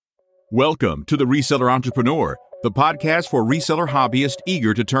Welcome to The Reseller Entrepreneur, the podcast for reseller hobbyists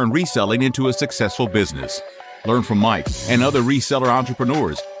eager to turn reselling into a successful business. Learn from Mike and other reseller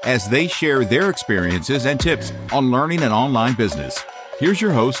entrepreneurs as they share their experiences and tips on learning an online business. Here's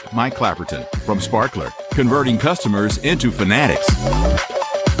your host, Mike Clapperton from Sparkler, converting customers into fanatics.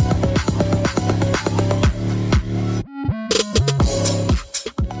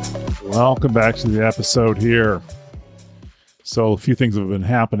 Welcome back to the episode here. So a few things have been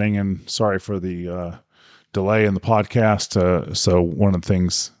happening, and sorry for the delay in the podcast. So one of the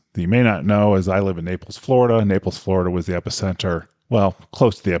things that you may not know is I live in Naples, Florida. Naples, Florida was the epicenter, well,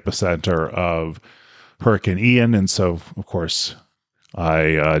 close to the epicenter of Hurricane Ian. And so, of course,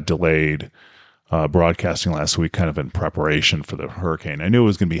 I delayed broadcasting last week kind of in preparation for the hurricane. I knew it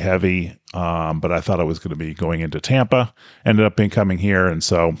was going to be heavy, but I thought it was going to be going into Tampa. Ended up coming here, and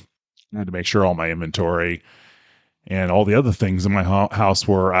so I had to make sure all my inventory and all the other things in my house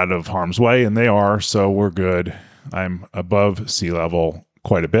were out of harm's way, and they are, so we're good. I'm above sea level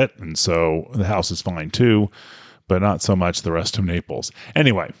quite a bit, and so the house is fine too, but not so much the rest of Naples.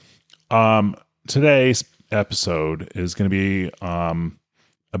 Anyway, today's episode is going to be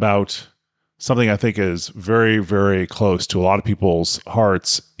about something I think is very, very close to a lot of people's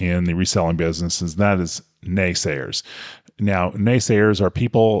hearts in the reselling business, and that is naysayers. Now, naysayers are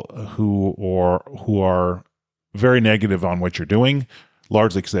people who are very negative on what you're doing,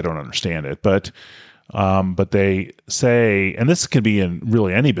 largely because they don't understand it. But they say, and this can be in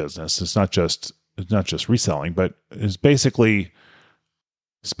really any business. It's not just reselling, but is basically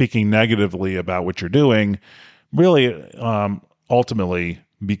speaking negatively about what you're doing. Really, ultimately,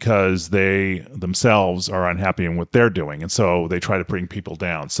 because they themselves are unhappy in what they're doing, and so they try to bring people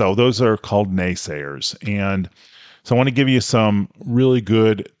down. So those are called naysayers. And so I want to give you some really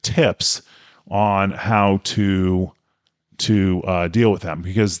good tips on how to deal with them,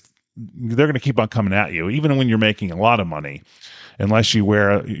 because they're going to keep on coming at you, even when you're making a lot of money. Unless you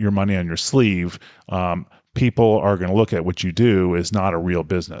wear your money on your sleeve, people are going to look at what you do as not a real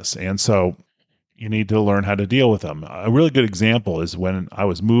business, and so you need to learn how to deal with them. A really good example is when I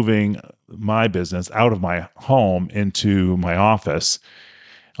was moving my business out of my home into my office,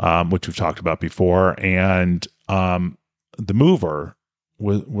 which we've talked about before, and the mover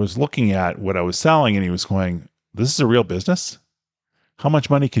was looking at what I was selling, and he was going, "This is a real business? How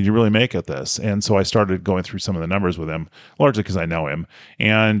much money can you really make at this?" And so I started going through some of the numbers with him, largely because I know him,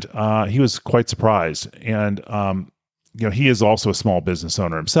 and he was quite surprised. And he is also a small business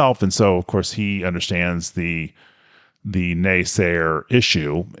owner himself, and so of course he understands the naysayer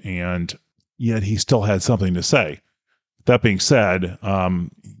issue, and yet he still had something to say. That being said,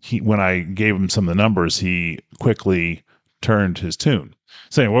 when I gave him some of the numbers, he quickly turned his tune.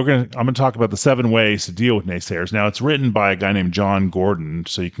 So anyway, I'm going to talk about the 7 ways to deal with naysayers. Now, it's written by a guy named John Gordon,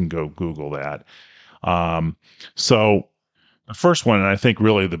 so you can go Google that. So the first one, and I think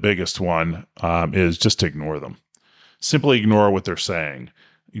really the biggest one, is just to ignore them. Simply ignore what they're saying.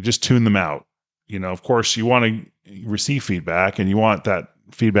 You just tune them out. Of course, you want to receive feedback, and you want that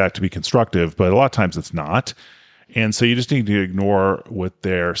feedback to be constructive, but a lot of times it's not. And so you just need to ignore what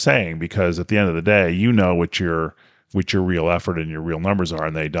they're saying, because at the end of the day, you know what your real effort and your real numbers are,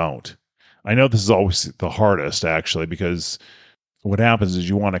 and they don't. I know this is always the hardest, actually, because what happens is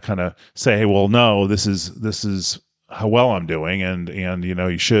you want to kind of say, "Hey, well, no, this is how well I'm doing," and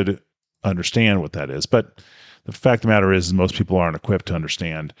you should understand what that is. But the fact of the matter is most people aren't equipped to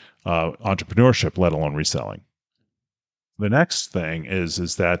understand entrepreneurship, let alone reselling. The next thing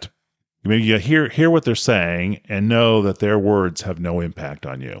is that maybe you hear what they're saying and know that their words have no impact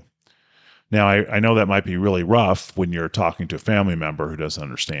on you. Now, I know that might be really rough when you're talking to a family member who doesn't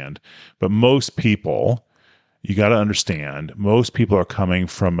understand, but most people, you got to understand, most people are coming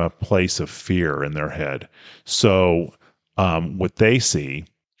from a place of fear in their head. So what they see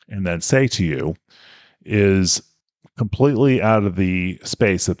and then say to you is completely out of the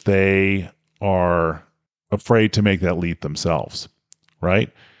space that they are afraid to make that leap themselves, right?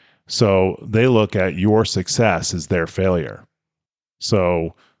 So they look at your success as their failure.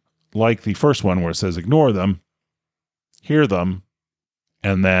 So like the first one where it says ignore them, hear them,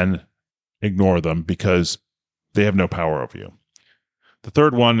 and then ignore them because they have no power over you. The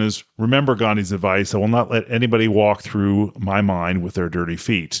third one is remember Gandhi's advice, "I will not let anybody walk through my mind with their dirty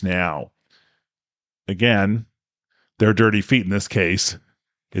feet." Now, again, their dirty feet in this case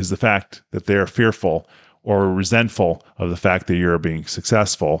is the fact that they're fearful or resentful of the fact that you're being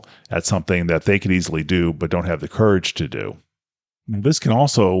successful at something that they could easily do but don't have the courage to do. Now, this can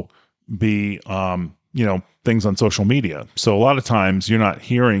also be things on social media. So a lot of times you're not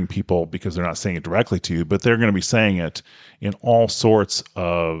hearing people because they're not saying it directly to you, but they're going to be saying it in all sorts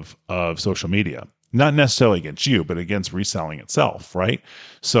of social media, not necessarily against you, but against reselling itself, right?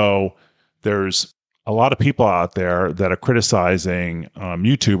 So there's a lot of people out there that are criticizing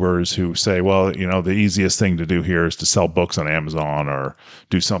YouTubers who say, well, the easiest thing to do here is to sell books on Amazon, or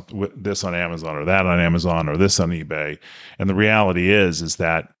do something with this on Amazon, or that on Amazon, or this on eBay. And the reality is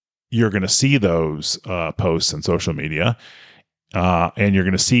that you're going to see those posts on social media, and you're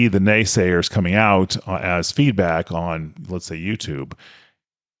going to see the naysayers coming out as feedback on, let's say, YouTube.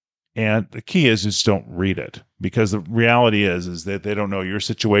 And the key is just don't read it, because the reality is that they don't know your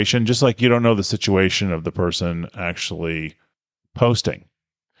situation, just like you don't know the situation of the person actually posting.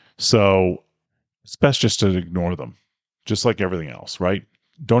 So it's best just to ignore them, just like everything else, right?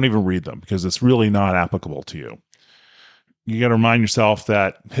 Don't even read them, because it's really not applicable to you. You got to remind yourself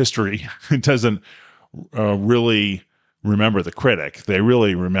that history doesn't really remember the critic. They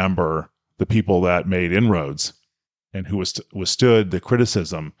really remember the people that made inroads and who withstood the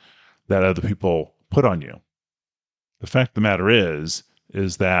criticism that other people put on you. The fact of the matter is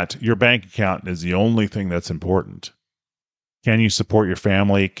that your bank account is the only thing that's important. Can you support your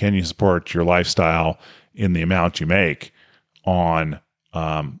family? Can you support your lifestyle in the amount you make on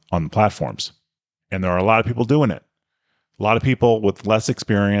the platforms? And there are a lot of people doing it. A lot of people with less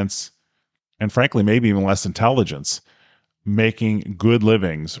experience and, frankly, maybe even less intelligence, making good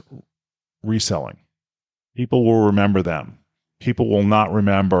livings reselling. People will remember them. People will not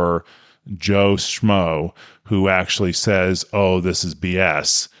remember Joe Schmo who actually says, oh, this is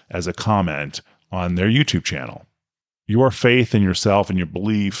BS, as a comment on their YouTube channel. Your faith in yourself and your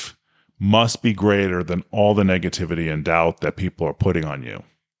belief must be greater than all the negativity and doubt that people are putting on you.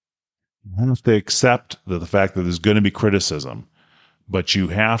 You have to accept the fact that there's going to be criticism, but you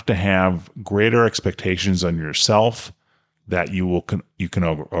have to have greater expectations on yourself that you can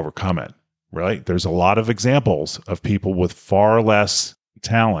overcome it, right? There's a lot of examples of people with far less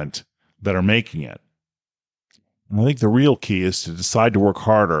talent that are making it. And I think the real key is to decide to work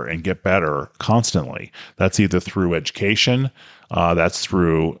harder and get better constantly. That's either through education, that's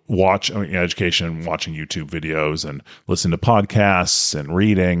through education, watching YouTube videos and listening to podcasts and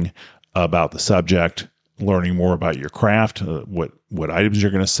reading about the subject, learning more about your craft, what items you're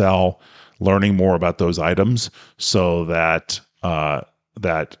going to sell, learning more about those items so that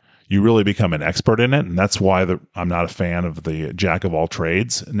you really become an expert in it. And that's why I'm not a fan of the jack of all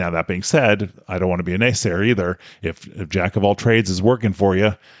trades. Now, that being said, I don't want to be a naysayer either. If jack of all trades is working for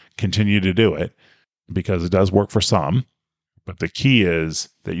you, continue to do it, because it does work for some. But the key is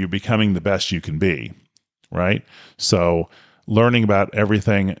that you're becoming the best you can be, right? So learning about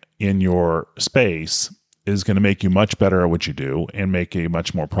everything in your space is going to make you much better at what you do and make you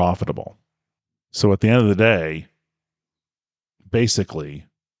much more profitable. So at the end of the day, basically,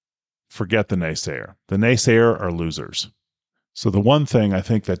 forget the naysayer. The naysayer are losers. So the one thing I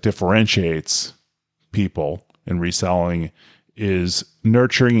think that differentiates people in reselling is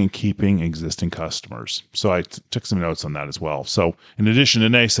nurturing and keeping existing customers. So I took some notes on that as well. So in addition to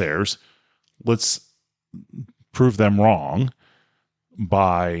naysayers, let's prove them wrong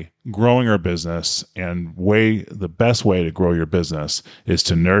by growing our business. And the best way to grow your business is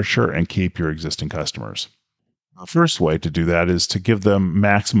to nurture and keep your existing customers. The first way to do that is to give them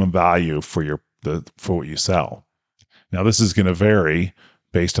maximum value for what you sell. Now, this is going to vary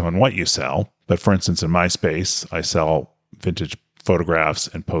based on what you sell. But for instance, in my space, I sell vintage photographs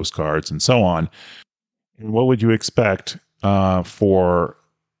and postcards and so on. And what would you expect for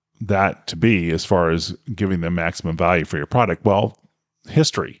that to be as far as giving them maximum value for your product? Well,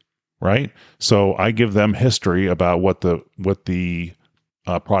 history, right? So I give them history about what the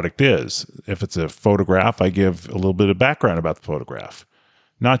product is. If it's a photograph, I give a little bit of background about the photograph,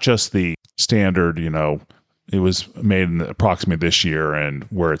 not just the standard, it was made in approximately this year and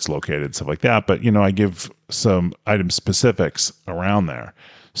where it's located, stuff like that. But, I give some item specifics around there.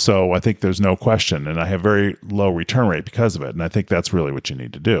 So I think there's no question, and I have very low return rate because of it. And I think that's really what you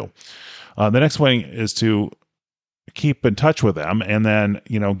need to do. The next way is to keep in touch with them and then,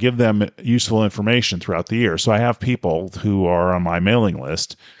 give them useful information throughout the year. So I have people who are on my mailing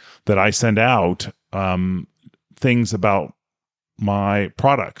list that I send out things about my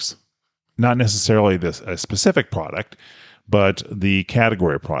products, not necessarily a specific product, but the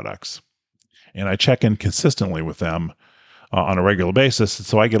category of products. And I check in consistently with them on a regular basis.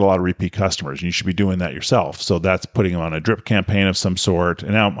 So I get a lot of repeat customers, and you should be doing that yourself. So that's putting them on a drip campaign of some sort.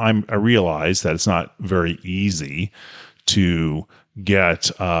 And now I realize that it's not very easy to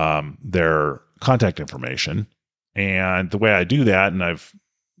get their contact information. And the way I do that, and I've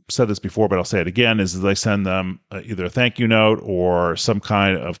said this before, but I'll say it again, is I send them either a thank you note or some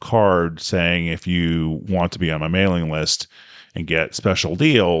kind of card saying, if you want to be on my mailing list and get special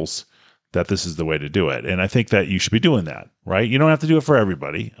deals, that this is the way to do it. And I think that you should be doing that, right? You don't have to do it for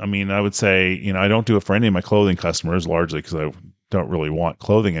everybody. I mean, I would say, I don't do it for any of my clothing customers, largely because I don't really want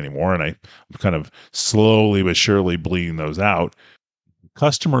clothing anymore. And I'm kind of slowly but surely bleeding those out.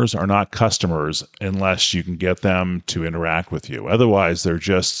 Customers are not customers unless you can get them to interact with you. Otherwise, they're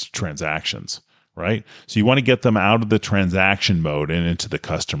just transactions, right? So you want to get them out of the transaction mode and into the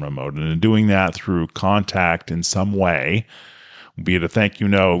customer mode. And in doing that through contact in some way, be it a thank you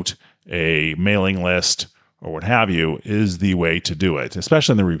note, a mailing list, or what have you, is the way to do it,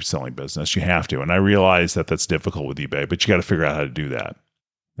 especially in the reselling business. You have to. And I realize that that's difficult with eBay, but you got to figure out how to do that.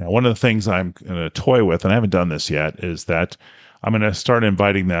 Now, one of the things I'm going to toy with, and I haven't done this yet, is that I'm going to start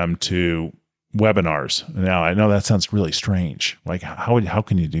inviting them to webinars. Now, I know that sounds really strange. Like, how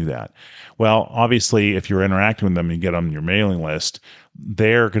can you do that? Well, obviously, if you're interacting with them and you get on your mailing list,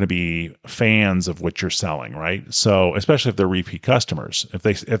 they're going to be fans of what you're selling, right? So, especially if they're repeat customers,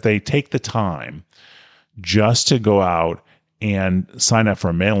 if they take the time just to go out and sign up for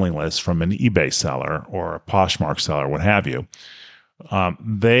a mailing list from an eBay seller or a Poshmark seller, what have you,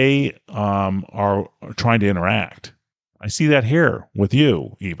 they are trying to interact. I see that here with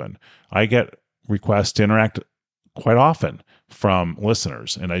you, even. I get requests to interact quite often from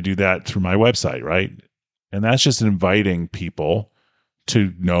listeners, and I do that through my website, right? And that's just inviting people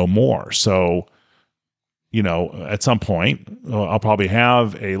to know more. So, at some point, I'll probably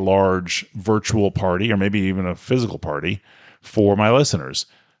have a large virtual party or maybe even a physical party for my listeners.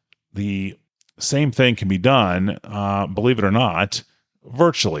 The same thing can be done, believe it or not,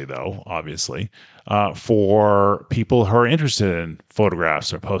 virtually, though, obviously, for people who are interested in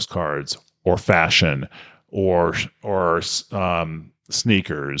photographs or postcards or fashion or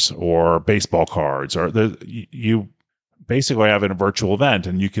sneakers or baseball cards, or you basically have a virtual event,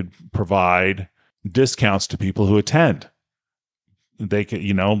 and you could provide discounts to people who attend. They could,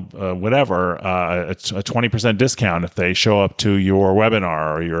 whatever, a 20% discount if they show up to your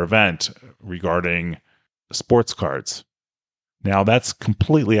webinar or your event regarding sports cards. Now, that's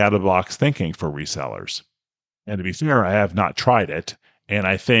completely out of the box thinking for resellers. And to be fair, I have not tried it. And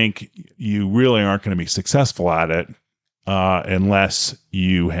I think you really aren't going to be successful at it unless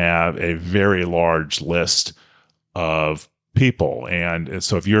you have a very large list of people. And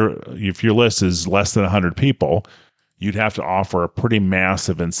so if your list is less than 100 people, you'd have to offer a pretty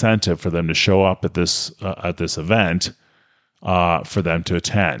massive incentive for them to show up at this event for them to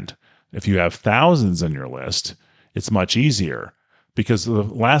attend. If you have thousands on your list, it's much easier, because the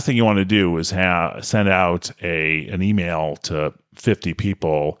last thing you want to do is send out an email to 50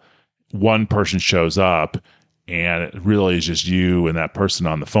 people. One person shows up, and it really is just you and that person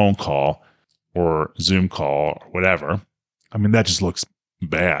on the phone call or Zoom call or whatever. I mean, that just looks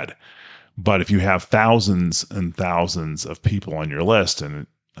bad. But if you have thousands and thousands of people on your list, and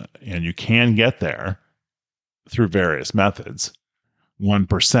you can get there through various methods,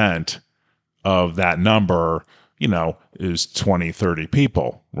 1% of that number, is 20, 30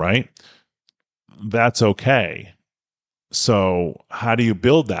 people, right? That's okay. So how do you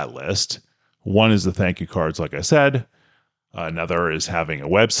build that list? One is the thank you cards, like I said. Another is having a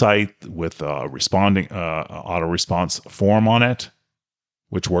website with a responding auto response form on it,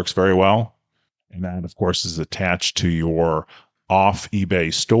 which works very well. And that, of course, is attached to your off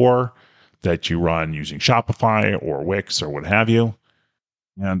eBay store that you run using Shopify or Wix or what have you.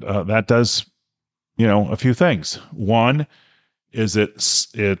 And that does, a few things. One is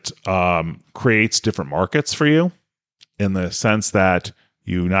it creates different markets for you, in the sense that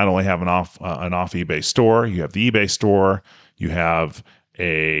you not only have an off eBay store, you have the eBay store, you have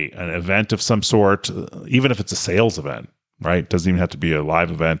an event of some sort, even if it's a sales event, right? It doesn't even have to be a live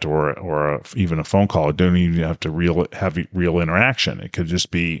event or even a phone call. It doesn't even have to have real interaction. It could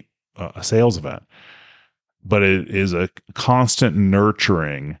just be a sales event. But it is a constant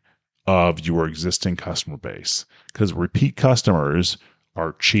nurturing of your existing customer base, because repeat customers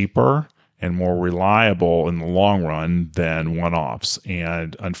are cheaper and more reliable in the long run than one-offs.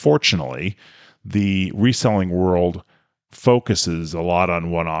 And unfortunately, the reselling world focuses a lot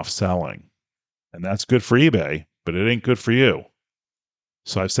on one-off selling. And that's good for eBay, but it ain't good for you.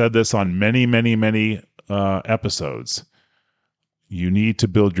 So I've said this on many, many, many episodes. You need to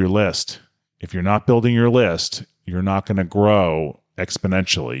build your list. If you're not building your list, you're not going to grow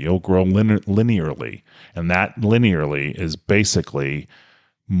exponentially. You'll grow linearly. And that linearly is basically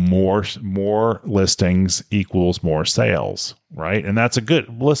more listings equals more sales, right? And that's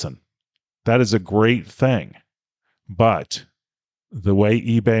that is a great thing. But the way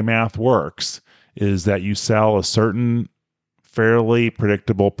eBay math works is that you sell a certain fairly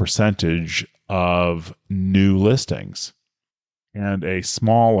predictable percentage of new listings and a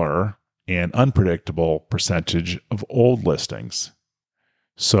smaller and unpredictable percentage of old listings.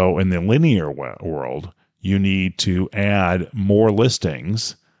 So in the linear world, you need to add more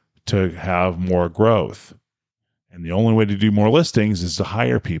listings to have more growth. And the only way to do more listings is to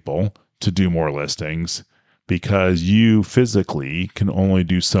hire people to do more listings, because you physically can only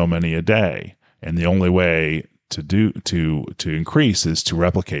do so many a day. And the only way to increase is to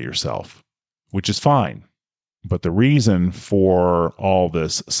replicate yourself, which is fine. But the reason for all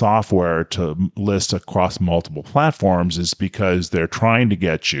this software to list across multiple platforms is because they're trying to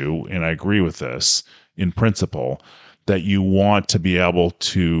get you, and I agree with this in principle, that you want to be able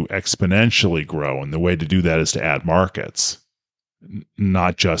to exponentially grow. And the way to do that is to add markets,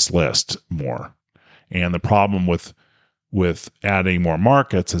 not just list more. And the problem with adding more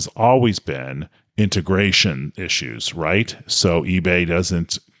markets has always been integration issues, right? So eBay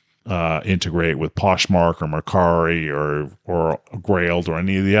doesn't integrate with Poshmark or Mercari or Grailed or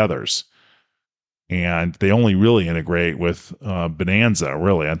any of the others. And they only really integrate with Bonanza,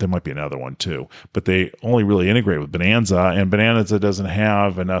 really. There might be another one too, but they only really integrate with Bonanza, and Bonanza doesn't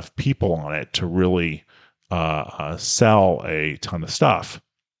have enough people on it to really sell a ton of stuff.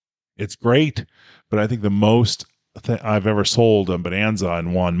 It's great, but I think the most I've ever sold on Bonanza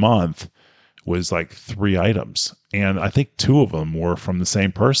in 1 month was like 3 items. And I think 2 of them were from the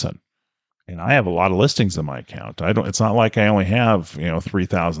same person. And I have a lot of listings in my account. It's not like I only have,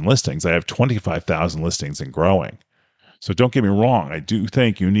 3,000 listings. I have 25,000 listings and growing. So don't get me wrong. I do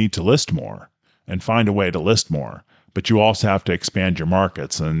think you need to list more and find a way to list more, but you also have to expand your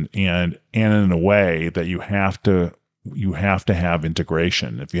markets and in a way that you have to have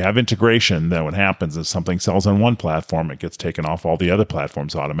integration. If you have integration, then what happens is something sells on one platform, it gets taken off all the other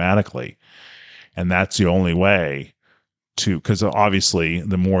platforms automatically. And that's the only way because obviously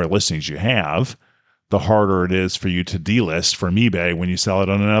the more listings you have, the harder it is for you to delist from eBay when you sell it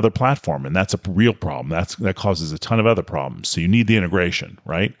on another platform. And that's a real problem. That causes a ton of other problems. So you need the integration,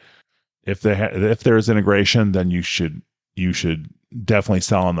 right? If there is integration, then you should definitely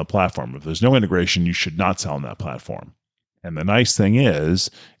sell on the platform. If there's no integration, you should not sell on that platform. And the nice thing is,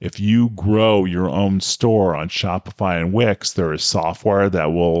 if you grow your own store on Shopify and Wix, there is software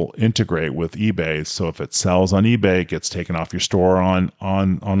that will integrate with eBay. So if it sells on eBay, it gets taken off your store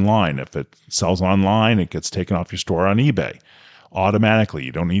online. If it sells online, it gets taken off your store on eBay automatically.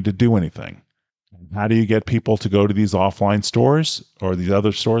 You don't need to do anything. How do you get people to go to these offline stores or these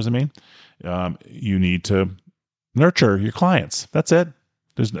other stores? You need to nurture your clients. That's it.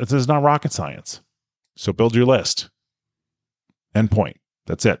 There's not rocket science. So build your list. Endpoint.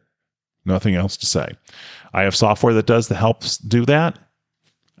 That's it. Nothing else to say. I have software that helps do that.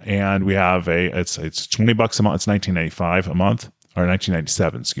 And we have it's $20 a month. It's $19.95 a month, or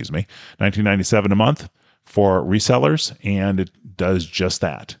 $19.97, excuse me. $19.97 a month for resellers. And it does just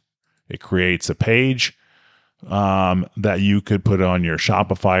that. It creates a page that you could put on your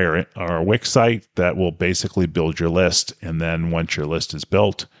Shopify or Wix site that will basically build your list. And then once your list is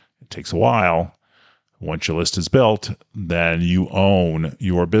built, it takes a while. Once your list is built, then you own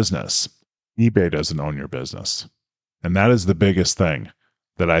your business. eBay doesn't own your business. And that is the biggest thing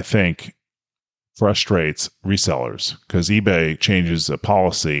that I think frustrates resellers, because eBay changes a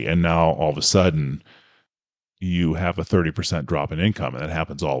policy and now all of a sudden you have a 30% drop in income, and that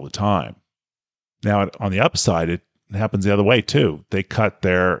happens all the time. Now, on the upside, it happens the other way too. They cut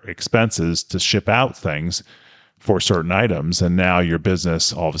their expenses to ship out things for certain items, and now your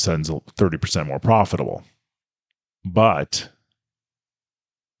business all of a sudden is 30% more profitable. But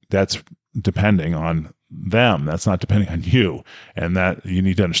that's depending on them. That's not depending on you, and that you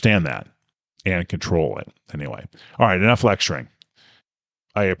need to understand that and control it. Anyway, all right, enough lecturing.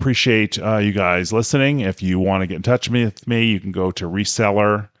 I appreciate you guys listening. If you want to get in touch with me, you can go to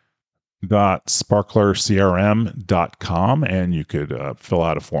reseller.sparklercrm.com, and you could fill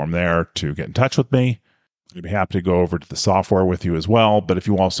out a form there to get in touch with me. I'd be happy to go over to the software with you as well. But if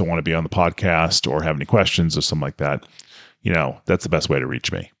you also want to be on the podcast or have any questions or something like that, that's the best way to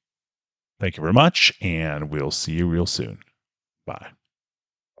reach me. Thank you very much, and we'll see you real soon. Bye.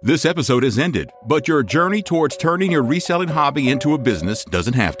 This episode has ended, but your journey towards turning your reselling hobby into a business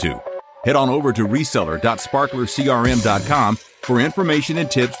doesn't have to. Head on over to reseller.sparklercrm.com for information and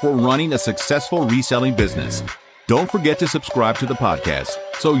tips for running a successful reselling business. Don't forget to subscribe to the podcast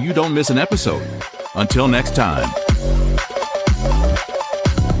so you don't miss an episode. Until next time.